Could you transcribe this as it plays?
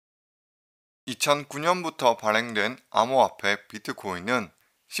2009년부터 발행된 암호화폐 비트코인은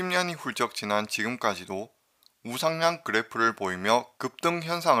 10년이 훌쩍 지난 지금까지도 우상향 그래프를 보이며 급등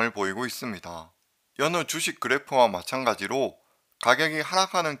현상을 보이고 있습니다. 여느 주식 그래프와 마찬가지로 가격이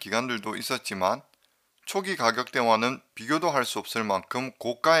하락하는 기간들도 있었지만 초기 가격대와는 비교도 할 수 없을 만큼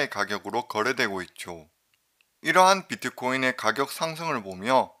고가의 가격으로 거래되고 있죠. 이러한 비트코인의 가격 상승을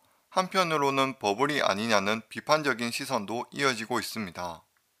보며 한편으로는 버블이 아니냐는 비판적인 시선도 이어지고 있습니다.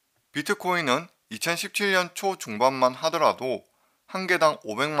 비트코인은 2017년 초 중반만 하더라도 한 개당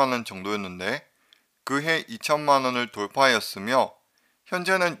 500만원 정도였는데 그해 2천만원을 돌파하였으며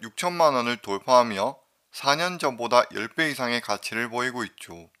현재는 6천만원을 돌파하며 4년 전보다 10배 이상의 가치를 보이고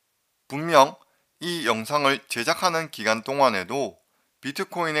있죠. 분명 이 영상을 제작하는 기간 동안에도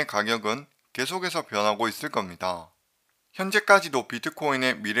비트코인의 가격은 계속해서 변하고 있을 겁니다. 현재까지도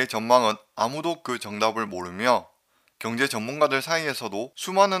비트코인의 미래 전망은 아무도 그 정답을 모르며 경제 전문가들 사이에서도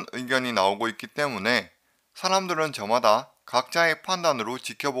수많은 의견이 나오고 있기 때문에 사람들은 저마다 각자의 판단으로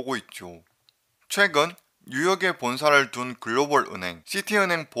지켜보고 있죠. 최근 뉴욕에 본사를 둔 글로벌 은행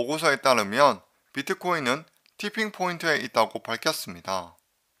씨티은행 보고서에 따르면 비트코인은 티핑포인트에 있다고 밝혔습니다.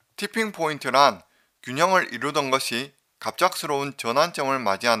 티핑포인트란 균형을 이루던 것이 갑작스러운 전환점을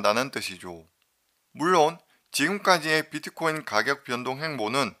맞이한다는 뜻이죠. 물론 지금까지의 비트코인 가격 변동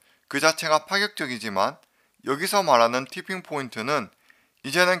행보는 그 자체가 파격적이지만 여기서 말하는 티핑포인트는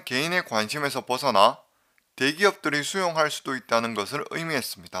이제는 개인의 관심에서 벗어나 대기업들이 수용할 수도 있다는 것을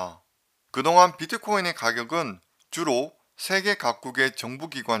의미했습니다. 그동안 비트코인의 가격은 주로 세계 각국의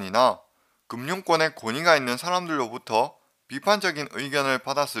정부기관이나 금융권에 권위가 있는 사람들로부터 비판적인 의견을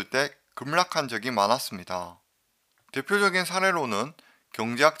받았을 때 급락한 적이 많았습니다. 대표적인 사례로는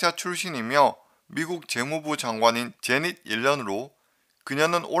경제학자 출신이며 미국 재무부 장관인 제닛 옐런으로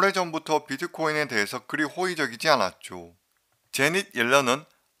그녀는 오래전부터 비트코인에 대해서 그리 호의적이지 않았죠. 제닛 옐런은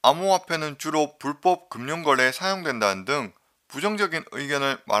암호화폐는 주로 불법 금융거래에 사용된다는 등 부정적인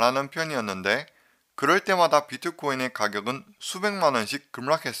의견을 말하는 편이었는데 그럴 때마다 비트코인의 가격은 수백만 원씩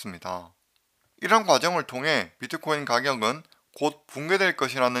급락했습니다. 이런 과정을 통해 비트코인 가격은 곧 붕괴될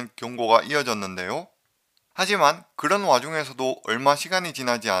것이라는 경고가 이어졌는데요. 하지만 그런 와중에서도 얼마 시간이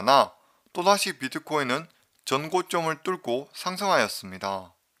지나지 않아 또다시 비트코인은 전고점을 뚫고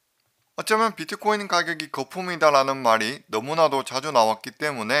상승하였습니다. 어쩌면 비트코인 가격이 거품이다라는 말이 너무나도 자주 나왔기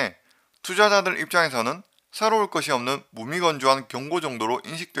때문에 투자자들 입장에서는 새로울 것이 없는 무미건조한 경고 정도로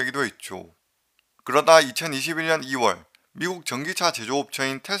인식되기도 했죠. 그러다 2021년 2월 미국 전기차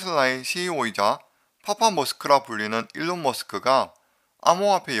제조업체인 테슬라의 CEO이자 파파 머스크라 불리는 일론 머스크가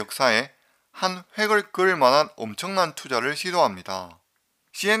암호화폐 역사에 한 획을 그을 만한 엄청난 투자를 시도합니다.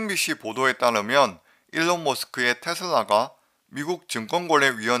 CNBC 보도에 따르면 일론 머스크의 테슬라가 미국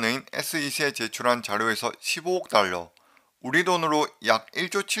증권거래위원회인 SEC에 제출한 자료에서 15억 달러, 우리 돈으로 약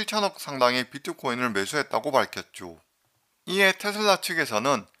 1조 7천억 상당의 비트코인을 매수했다고 밝혔죠. 이에 테슬라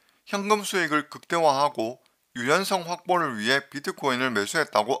측에서는 현금 수익을 극대화하고 유연성 확보를 위해 비트코인을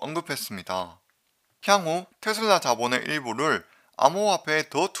매수했다고 언급했습니다. 향후 테슬라 자본의 일부를 암호화폐에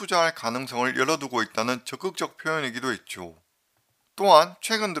더 투자할 가능성을 열어두고 있다는 적극적 표현이기도 했죠. 또한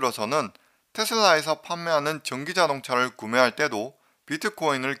최근 들어서는 테슬라에서 판매하는 전기자동차를 구매할 때도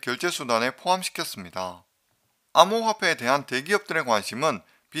비트코인을 결제수단에 포함시켰습니다. 암호화폐에 대한 대기업들의 관심은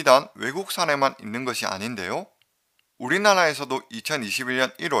비단 외국 사례만 있는 것이 아닌데요. 우리나라에서도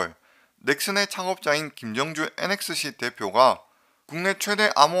 2021년 1월 넥슨의 창업자인 김정주 NXC 대표가 국내 최대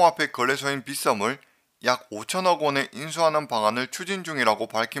암호화폐 거래소인 빗썸을 약 5천억 원에 인수하는 방안을 추진 중이라고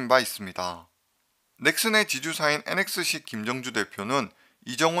밝힌 바 있습니다. 넥슨의 지주사인 NXC 김정주 대표는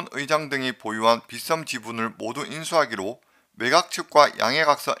이정훈 의장 등이 보유한 빗썸 지분을 모두 인수하기로 매각 측과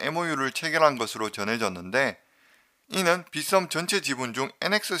양해각서 MOU를 체결한 것으로 전해졌는데 이는 빗썸 전체 지분 중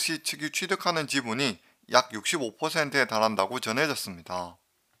NXC 측이 취득하는 지분이 약 65%에 달한다고 전해졌습니다.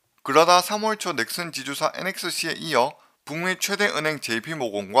 그러다 3월 초 넥슨 지주사 NXC에 이어 북미 최대 은행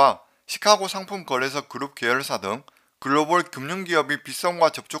JP모건과 시카고 상품거래소 그룹 계열사 등 글로벌 금융기업이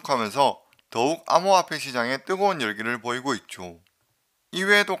빗썸과 접촉하면서 더욱 암호화폐 시장에 뜨거운 열기를 보이고 있죠.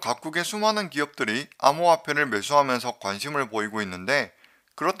 이외에도 각국의 수많은 기업들이 암호화폐를 매수하면서 관심을 보이고 있는데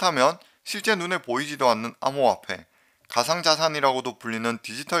그렇다면 실제 눈에 보이지도 않는 암호화폐, 가상자산이라고도 불리는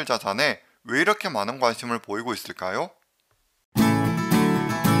디지털 자산에 왜 이렇게 많은 관심을 보이고 있을까요?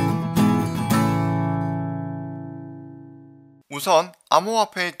 우선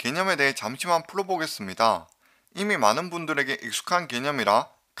암호화폐의 개념에 대해 잠시만 풀어보겠습니다. 이미 많은 분들에게 익숙한 개념이라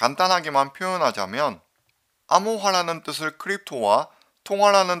간단하게만 표현하자면 암호화라는 뜻을 크립토와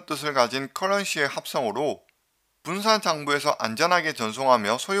통화라는 뜻을 가진 커런시의 합성어로 분산 장부에서 안전하게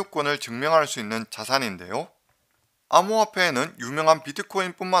전송하며 소유권을 증명할 수 있는 자산인데요. 암호화폐에는 유명한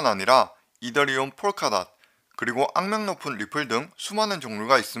비트코인뿐만 아니라 이더리움 폴카닷, 그리고 악명 높은 리플 등 수많은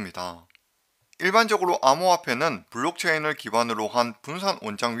종류가 있습니다. 일반적으로 암호화폐는 블록체인을 기반으로 한 분산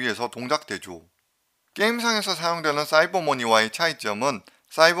원장 위에서 동작되죠. 게임상에서 사용되는 사이버머니와의 차이점은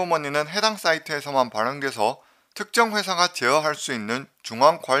사이버머니는 해당 사이트에서만 발행돼서 특정 회사가 제어할 수 있는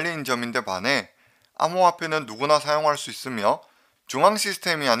중앙 관리인 점인데 반해 암호화폐는 누구나 사용할 수 있으며 중앙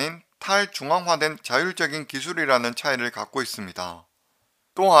시스템이 아닌 탈중앙화된 자율적인 기술이라는 차이를 갖고 있습니다.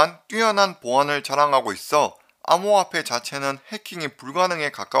 또한 뛰어난 보안을 자랑하고 있어 암호화폐 자체는 해킹이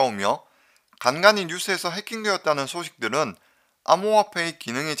불가능에 가까우며 간간히 뉴스에서 해킹되었다는 소식들은 암호화폐의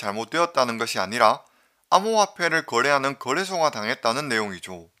기능이 잘못되었다는 것이 아니라 암호화폐를 거래하는 거래소가 당했다는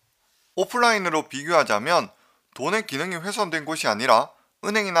내용이죠. 오프라인으로 비교하자면 돈의 기능이 훼손된 곳이 아니라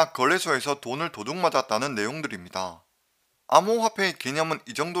은행이나 거래소에서 돈을 도둑맞았다는 내용들입니다. 암호화폐의 개념은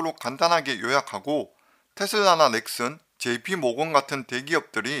이 정도로 간단하게 요약하고 테슬라나 넥슨, JP모건 같은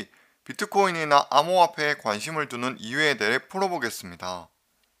대기업들이 비트코인이나 암호화폐에 관심을 두는 이유에 대해 풀어보겠습니다.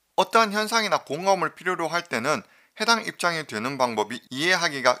 어떠한 현상이나 공감을 필요로 할 때는 해당 입장이 되는 방법이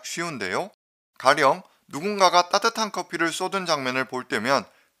이해하기가 쉬운데요. 가령 누군가가 따뜻한 커피를 쏟은 장면을 볼 때면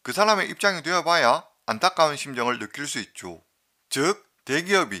그 사람의 입장이 되어봐야 안타까운 심정을 느낄 수 있죠. 즉,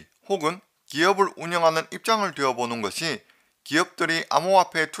 대기업이 혹은 기업을 운영하는 입장을 되어보는 것이 기업들이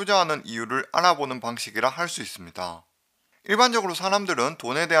암호화폐에 투자하는 이유를 알아보는 방식이라 할 수 있습니다. 일반적으로 사람들은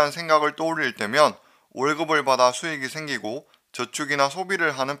돈에 대한 생각을 떠올릴 때면 월급을 받아 수익이 생기고 저축이나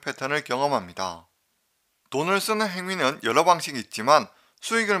소비를 하는 패턴을 경험합니다. 돈을 쓰는 행위는 여러 방식이 있지만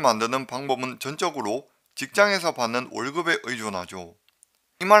수익을 만드는 방법은 전적으로 직장에서 받는 월급에 의존하죠.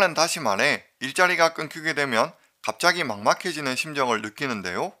 이 말은 다시 말해 일자리가 끊기게 되면 갑자기 막막해지는 심정을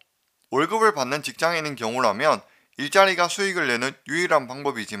느끼는데요. 월급을 받는 직장인인 경우라면 일자리가 수익을 내는 유일한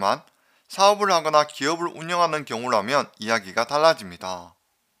방법이지만 사업을 하거나 기업을 운영하는 경우라면 이야기가 달라집니다.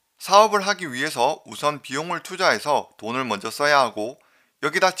 사업을 하기 위해서 우선 비용을 투자해서 돈을 먼저 써야 하고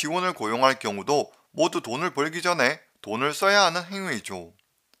여기다 직원을 고용할 경우도 모두 돈을 벌기 전에 돈을 써야 하는 행위이죠.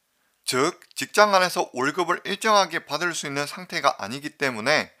 즉, 직장 안에서 월급을 일정하게 받을 수 있는 상태가 아니기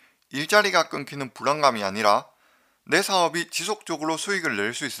때문에 일자리가 끊기는 불안감이 아니라 내 사업이 지속적으로 수익을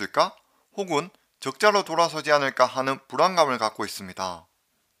낼 수 있을까? 혹은 적자로 돌아서지 않을까 하는 불안감을 갖고 있습니다.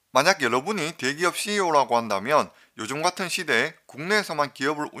 만약 여러분이 대기업 CEO라고 한다면 요즘 같은 시대에 국내에서만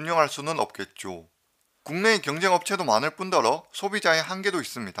기업을 운영할 수는 없겠죠. 국내의 경쟁업체도 많을 뿐더러 소비자의 한계도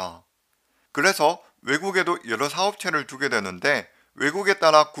있습니다. 그래서 외국에도 여러 사업체를 두게 되는데 외국에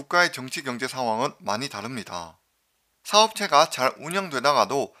따라 국가의 정치 경제 상황은 많이 다릅니다. 사업체가 잘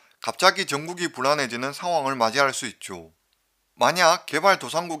운영되다가도 갑자기 전국이 불안해지는 상황을 맞이할 수 있죠. 만약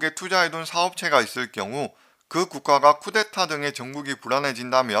개발도상국에 투자해둔 사업체가 있을 경우 그 국가가 쿠데타 등의 전국이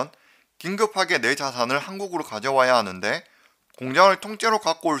불안해진다면 긴급하게 내 자산을 한국으로 가져와야 하는데 공장을 통째로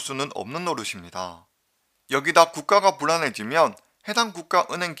갖고 올 수는 없는 노릇입니다. 여기다 국가가 불안해지면 해당 국가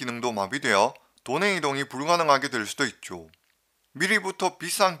은행 기능도 마비되어 돈의 이동이 불가능하게 될 수도 있죠. 미리부터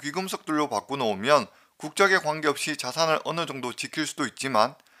비싼 귀금속들로 바꿔놓으면 국적에 관계없이 자산을 어느 정도 지킬 수도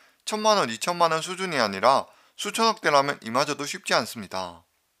있지만 1,000만원, 2,000만원 수준이 아니라 수천억대라면 이마저도 쉽지 않습니다.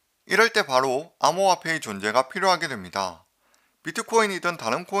 이럴 때 바로 암호화폐의 존재가 필요하게 됩니다. 비트코인이든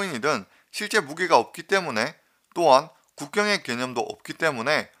다른 코인이든 실제 무게가 없기 때문에 또한 국경의 개념도 없기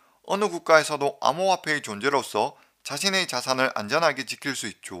때문에 어느 국가에서도 암호화폐의 존재로서 자신의 자산을 안전하게 지킬 수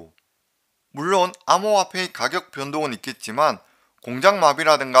있죠. 물론 암호화폐의 가격 변동은 있겠지만 공장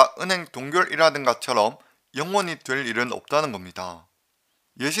마비라든가 은행 동결이라든가처럼 영원히 될 일은 없다는 겁니다.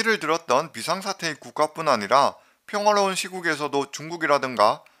 예시를 들었던 비상사태의 국가뿐 아니라 평화로운 시국에서도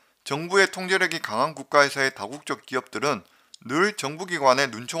중국이라든가 정부의 통제력이 강한 국가에서의 다국적 기업들은 늘 정부기관의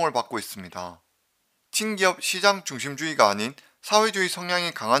눈총을 받고 있습니다. 친기업 시장 중심주의가 아닌 사회주의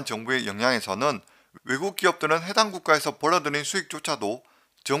성향이 강한 정부의 영향에서는 외국 기업들은 해당 국가에서 벌어들인 수익조차도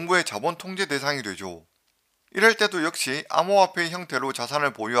정부의 자본 통제 대상이 되죠. 이럴 때도 역시 암호화폐의 형태로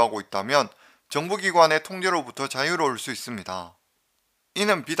자산을 보유하고 있다면 정부기관의 통제로부터 자유로울 수 있습니다.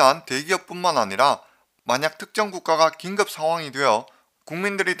 이는 비단 대기업뿐만 아니라 만약 특정 국가가 긴급 상황이 되어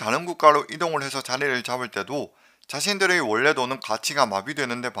국민들이 다른 국가로 이동을 해서 자리를 잡을 때도 자신들의 원래 돈은 가치가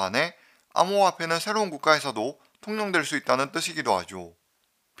마비되는 데 반해 암호화폐는 새로운 국가에서도 통용될 수 있다는 뜻이기도 하죠.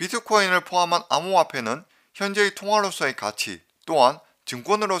 비트코인을 포함한 암호화폐는 현재의 통화로서의 가치 또한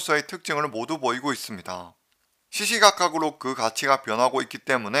증권으로서의 특징을 모두 보이고 있습니다. 시시각각으로 그 가치가 변하고 있기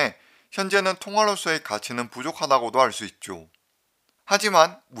때문에 현재는 통화로서의 가치는 부족하다고도 할 수 있죠.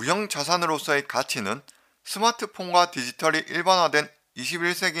 하지만 무형자산으로서의 가치는 스마트폰과 디지털이 일반화된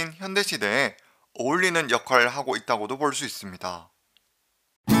 21세기인 현대시대에 어울리는 역할을 하고 있다고도 볼 수 있습니다.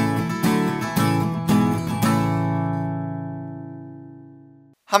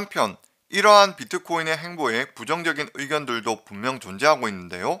 한편 이러한 비트코인의 행보에 부정적인 의견들도 분명 존재하고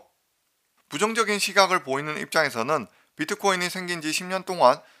있는데요. 부정적인 시각을 보이는 입장에서는 비트코인이 생긴 지 10년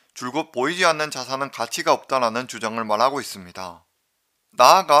동안 줄곧 보이지 않는 자산은 가치가 없다라는 주장을 말하고 있습니다.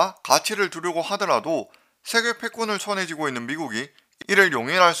 나아가 가치를 두려고 하더라도 세계 패권을 손에 쥐고 있는 미국이 이를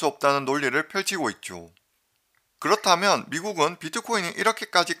용인할 수 없다는 논리를 펼치고 있죠. 그렇다면 미국은 비트코인이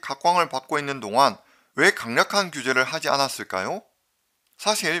이렇게까지 각광을 받고 있는 동안 왜 강력한 규제를 하지 않았을까요?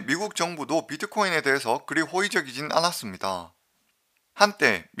 사실 미국 정부도 비트코인에 대해서 그리 호의적이진 않았습니다.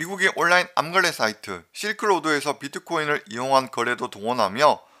 한때 미국의 온라인 암거래 사이트 실크로드에서 비트코인을 이용한 거래도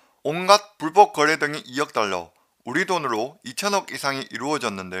동원하며 온갖 불법 거래 등이 2억 달러, 우리 돈으로 2천억 이상이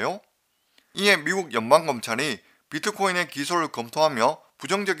이루어졌는데요. 이에 미국 연방검찰이 비트코인의 기소를 검토하며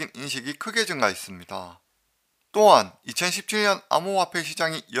부정적인 인식이 크게 증가했습니다. 또한 2017년 암호화폐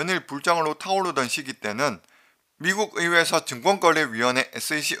시장이 연일 불장으로 타오르던 시기 때는 미국 의회에서 증권거래위원회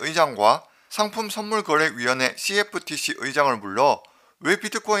SEC 의장과 상품선물거래위원회 CFTC 의장을 불러 왜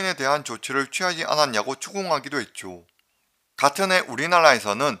비트코인에 대한 조치를 취하지 않았냐고 추궁하기도 했죠. 같은 해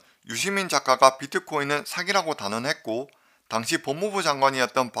우리나라에서는 유시민 작가가 비트코인은 사기라고 단언했고 당시 법무부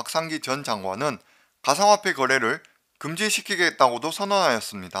장관이었던 박상기 전 장관은 가상화폐 거래를 금지시키겠다고도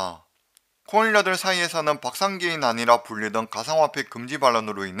선언하였습니다. 코인러들 사이에서는 박상기인 아니라 불리던 가상화폐 금지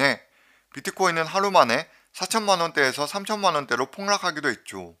발언으로 인해 비트코인은 하루 만에 4천만원대에서 3천만원대로 폭락하기도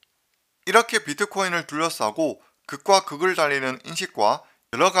했죠. 이렇게 비트코인을 둘러싸고 극과 극을 달리는 인식과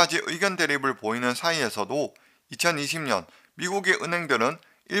여러가지 의견 대립을 보이는 사이에서도 2020년 미국의 은행들은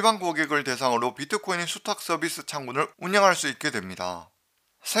일반 고객을 대상으로 비트코인 수탁 서비스 창구를 운영할 수 있게 됩니다.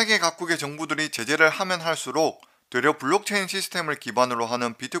 세계 각국의 정부들이 제재를 하면 할수록 되려 블록체인 시스템을 기반으로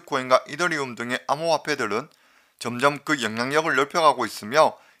하는 비트코인과 이더리움 등의 암호화폐들은 점점 그 영향력을 넓혀가고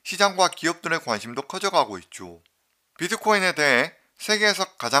있으며 시장과 기업들의 관심도 커져가고 있죠. 비트코인에 대해 세계에서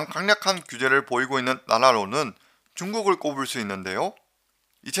가장 강력한 규제를 보이고 있는 나라로는 중국을 꼽을 수 있는데요.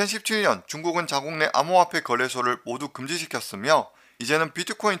 2017년 중국은 자국 내 암호화폐 거래소를 모두 금지시켰으며 이제는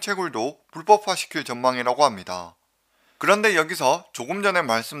비트코인 채굴도 불법화시킬 전망이라고 합니다. 그런데 여기서 조금 전에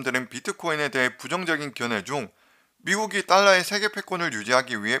말씀드린 비트코인에 대해 부정적인 견해 중 미국이 달러의 세계 패권을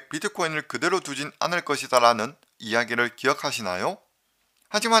유지하기 위해 비트코인을 그대로 두진 않을 것이다라는 이야기를 기억하시나요?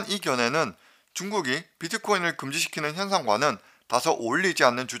 하지만 이 견해는 중국이 비트코인을 금지시키는 현상과는 다소 어울리지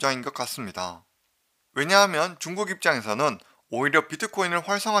않는 주장인 것 같습니다. 왜냐하면 중국 입장에서는 오히려 비트코인을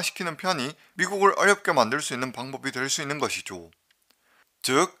활성화시키는 편이 미국을 어렵게 만들 수 있는 방법이 될 수 있는 것이죠.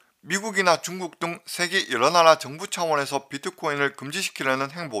 즉, 미국이나 중국 등 세계 여러 나라 정부 차원에서 비트코인을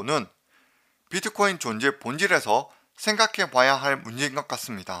금지시키려는 행보는 비트코인 존재 본질에서 생각해 봐야 할 문제인 것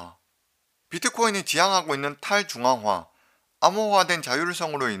같습니다. 비트코인이 지향하고 있는 탈중앙화, 암호화된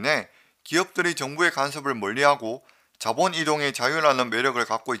자율성으로 인해 기업들이 정부의 간섭을 멀리하고 자본 이동의 자유라는 매력을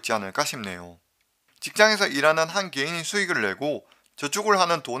갖고 있지 않을까 싶네요. 직장에서 일하는 한 개인이 수익을 내고 저축을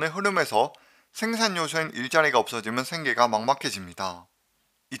하는 돈의 흐름에서 생산 요소인 일자리가 없어지면 생계가 막막해집니다.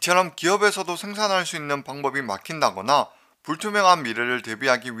 이처럼 기업에서도 생산할 수 있는 방법이 막힌다거나 불투명한 미래를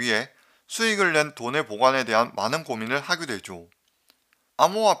대비하기 위해 수익을 낸 돈의 보관에 대한 많은 고민을 하게 되죠.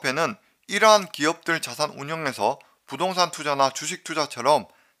 암호화폐는 이러한 기업들 자산 운용에서 부동산 투자나 주식 투자처럼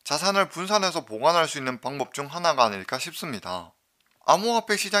자산을 분산해서 보관할 수 있는 방법 중 하나가 아닐까 싶습니다.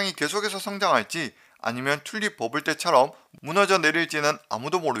 암호화폐 시장이 계속해서 성장할지 아니면 튤립 버블 때처럼 무너져 내릴지는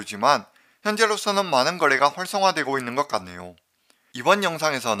아무도 모르지만 현재로서는 많은 거래가 활성화되고 있는 것 같네요. 이번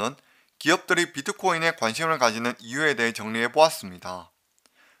영상에서는 기업들이 비트코인에 관심을 가지는 이유에 대해 정리해 보았습니다.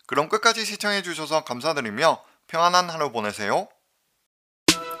 그럼 끝까지 시청해 주셔서 감사드리며 평안한 하루 보내세요.